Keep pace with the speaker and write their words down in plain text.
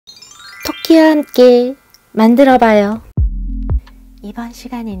쿠키와 함께 만들어봐요. 이번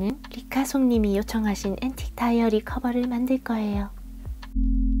시간에는 리카송님이 요청하신 앤틱 다이어리 커버를 만들 거예요.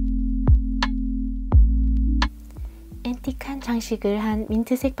 앤틱한 장식을 한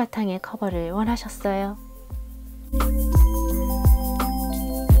민트색 바탕의 커버를 원하셨어요.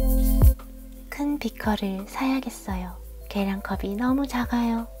 큰 비커를 사야겠어요. 계량컵이 너무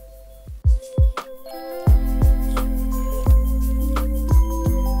작아요.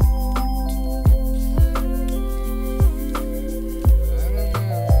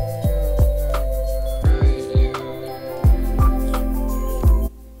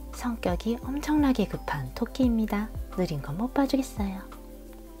 성격이 엄청나게 급한 토끼입니다. 느린 건 못 봐주겠어요.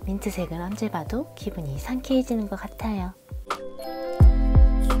 민트색은 언제 봐도 기분이 상쾌해지는 것 같아요.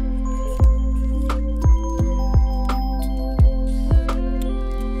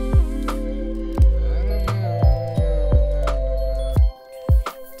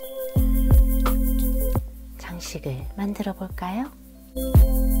 장식을 만들어 볼까요?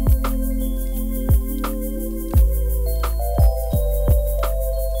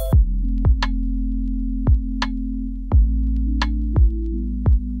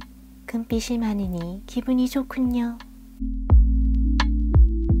 금빛이 많으니 기분이 좋군요.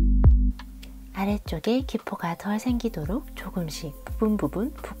 아래쪽에 기포가 덜 생기도록 조금씩 부분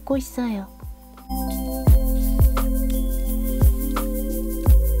붓고 있어요.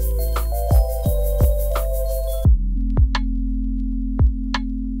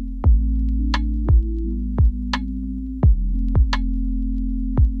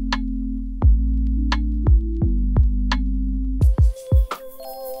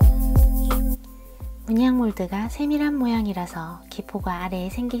 문양 몰드가 세밀한 모양이라서 기포가 아래에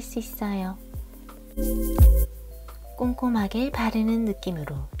생길 수 있어요. 꼼꼼하게 바르는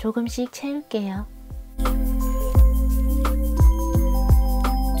느낌으로 조금씩 채울게요.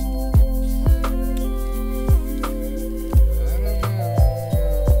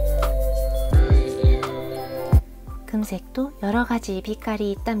 금색도 여러가지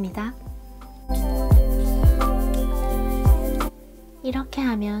빛깔이 있답니다. 이렇게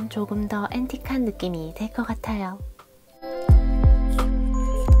하면 조금 더 앤틱한 느낌이 될 것 같아요.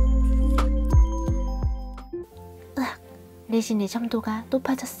 으악! 레진의 점도가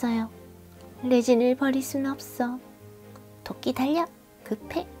높아졌어요. 레진을 버릴 순 없어. 도끼 달려!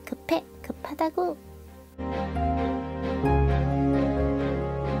 급해! 급해! 급하다고!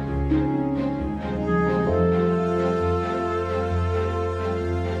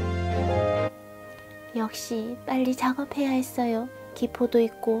 역시 빨리 작업해야 했어요. 기포도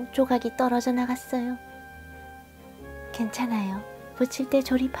있고 조각이 떨어져 나갔어요. 괜찮아요. 붙일 때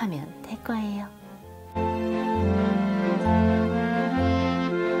조립하면 될 거예요.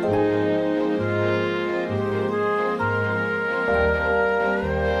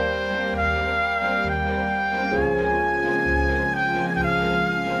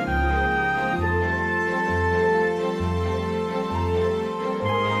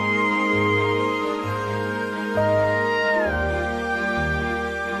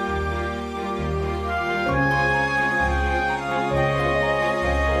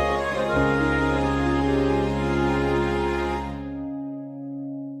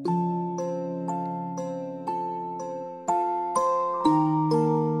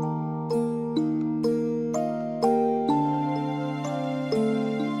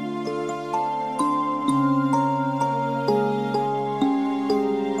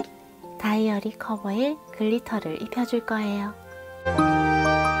 다이어리 커버에 글리터를 입혀줄 거예요.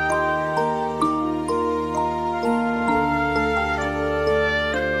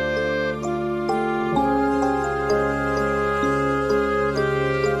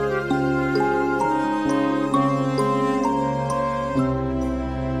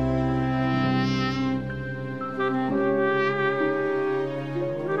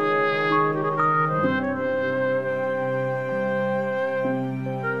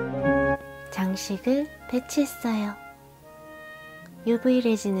 장식을 배치했어요. UV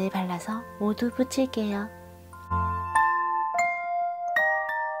레진을 발라서 모두 붙일게요.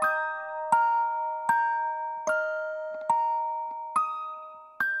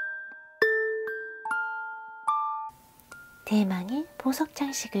 대망의 보석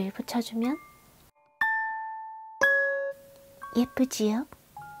장식을 붙여주면 예쁘지요?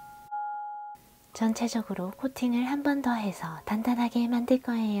 전체적으로 코팅을 한 번 더 해서 단단하게 만들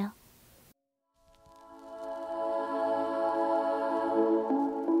거예요.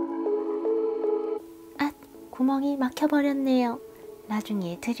 구멍이 막혀버렸네요.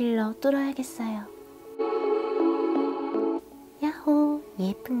 나중에 드릴로 뚫어야겠어요. 야호!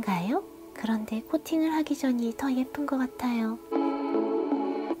 예쁜가요? 그런데 코팅을 하기 전이 더 예쁜 것 같아요.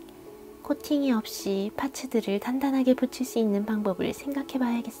 코팅이 없이 파츠들을 단단하게 붙일 수 있는 방법을 생각해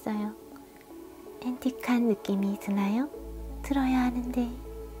봐야겠어요. 앤틱한 느낌이 드나요? 들어야 하는데.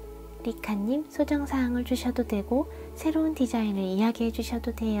 리카님 소정사항을 주셔도 되고 새로운 디자인을 이야기해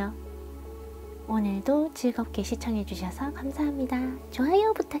주셔도 돼요. 오늘도 즐겁게 시청해 주셔서 감사합니다.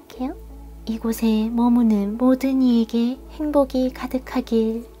 좋아요 부탁해요. 이곳에 머무는 모든 이에게 행복이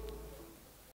가득하길.